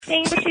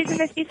Thank you for choosing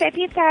this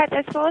Pizza Hut.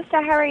 This is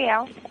Melissa. How are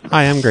you?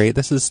 Hi, I'm great.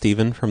 This is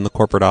Steven from the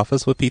corporate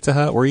office with Pizza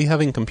Hut. Were you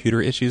having computer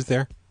issues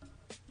there?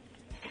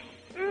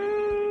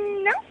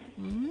 No.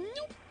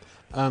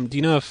 Do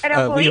you know if I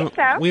don't believe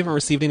so. We haven't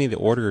received any of the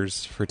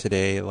orders for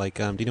today? Like,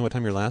 do you know what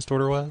time your last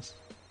order was?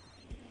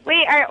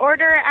 Wait, our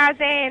order as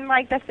in,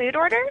 like, the food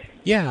order?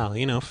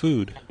 Yeah,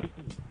 food.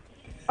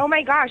 Oh,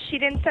 my gosh. She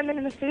didn't send them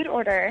in the food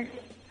order.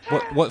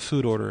 What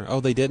food order? Oh,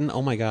 they didn't?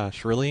 Oh, my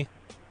gosh. Really?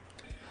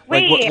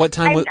 Wait, like, what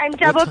time was, I'm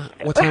double...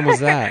 what time was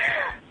that?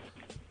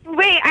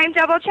 Wait, I'm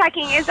double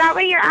checking. Is that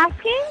what you're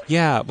asking?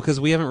 Yeah, because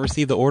we haven't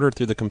received the order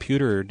through the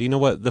computer. Do you know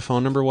what the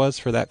phone number was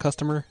for that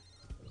customer?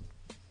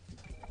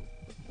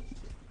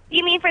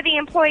 You mean for the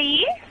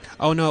employee?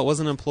 Oh, no, it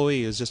wasn't an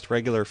employee. It was just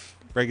regular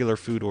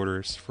food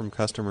orders from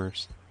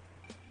customers.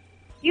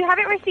 You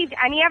haven't received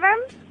any of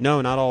them?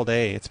 No, not all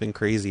day. It's been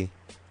crazy.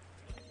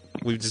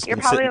 You're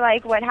probably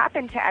like, what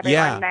happened to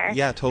everyone there?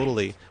 Yeah,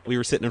 totally. We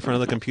were sitting in front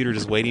of the computer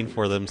just waiting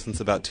for them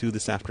since about 2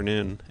 this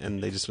afternoon,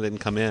 and they just didn't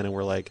come in, and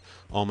we're like,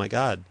 oh, my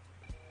God.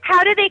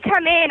 How did they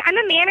come in? I'm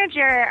a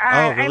manager. Really?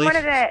 I'm one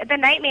of the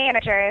night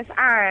managers.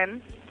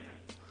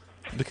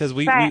 Because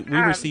we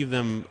receive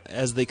them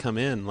as they come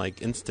in,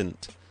 like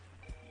instant,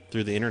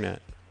 through the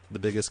internet, the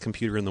biggest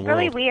computer in the world.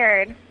 Really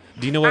weird.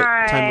 Do you know what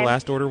time the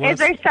last order was? Is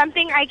there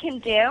something I can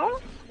do?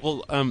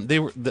 Well, they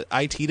were the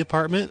IT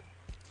department.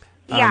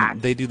 Yeah.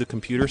 They do the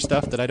computer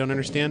stuff that I don't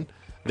understand.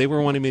 They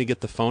were wanting me to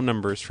get the phone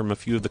numbers from a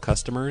few of the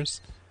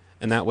customers,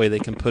 and that way they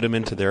can put them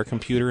into their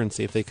computer and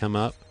see if they come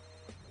up.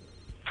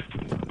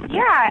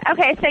 Yeah.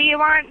 Okay. So you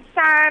want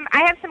some?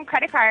 I have some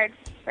credit cards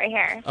right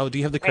here. Oh, do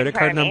you have the credit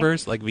card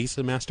numbers, like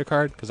Visa,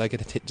 MasterCard? Because I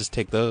could just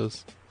take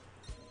those.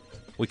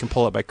 We can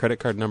pull it by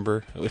credit card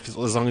number, as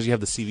long as you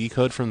have the CV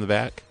code from the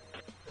back.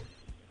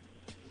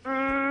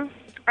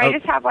 I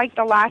just have like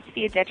the last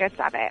few digits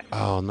of it.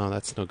 Oh no,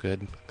 that's no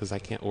good because I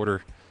can't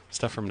order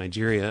stuff from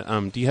Nigeria.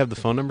 Do you have the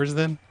phone numbers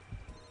then?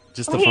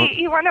 Just the phone.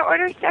 You want to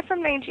order stuff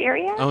from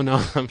Nigeria? Oh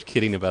no, I'm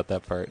kidding about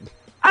that part.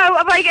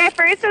 Oh, like at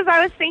first as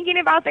I was thinking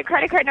about the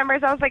credit card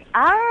numbers, I was like,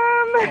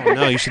 Oh,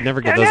 no, you should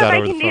never get those out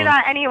over the phone. I can do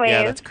that anyways.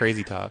 Yeah, that's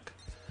crazy talk.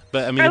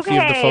 But I mean, if you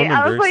have the phone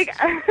numbers. I was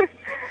like,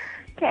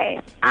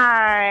 okay.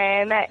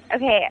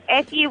 Okay.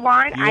 If you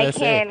want, USA. I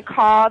can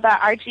call the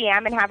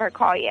RGM and have her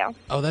call you.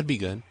 Oh, that'd be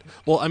good.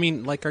 Well, I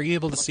mean, like, are you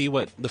able to see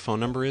what the phone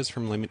number is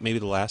from maybe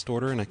the last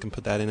order, and I can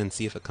put that in and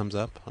see if it comes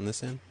up on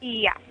this end?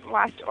 Yeah,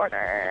 last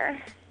order.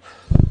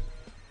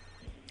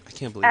 I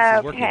can't believe this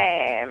is working.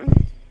 Okay.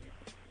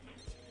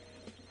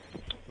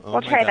 Oh,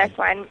 we'll try this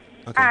one.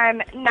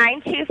 Okay.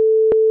 92.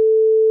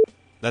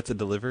 That's a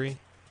delivery?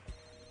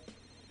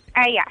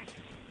 Yes.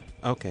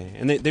 Okay,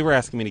 and they were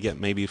asking me to get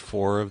maybe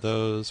 4 of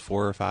those,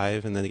 4 or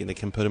 5, and then they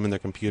can put them in their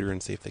computer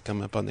and see if they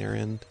come up on their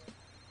end.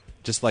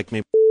 Just like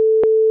maybe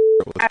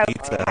with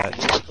Pizza Hut.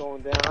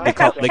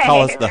 They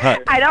call us the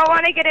Hut. I don't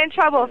want to get in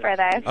trouble for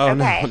this. Oh,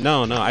 okay.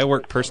 No. I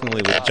work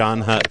personally with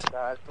John Hutt.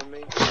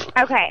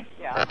 Okay.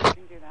 Yeah, we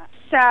can do that.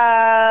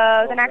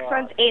 So the next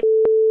one's 80.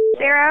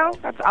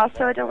 That's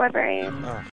also a delivery. Oh.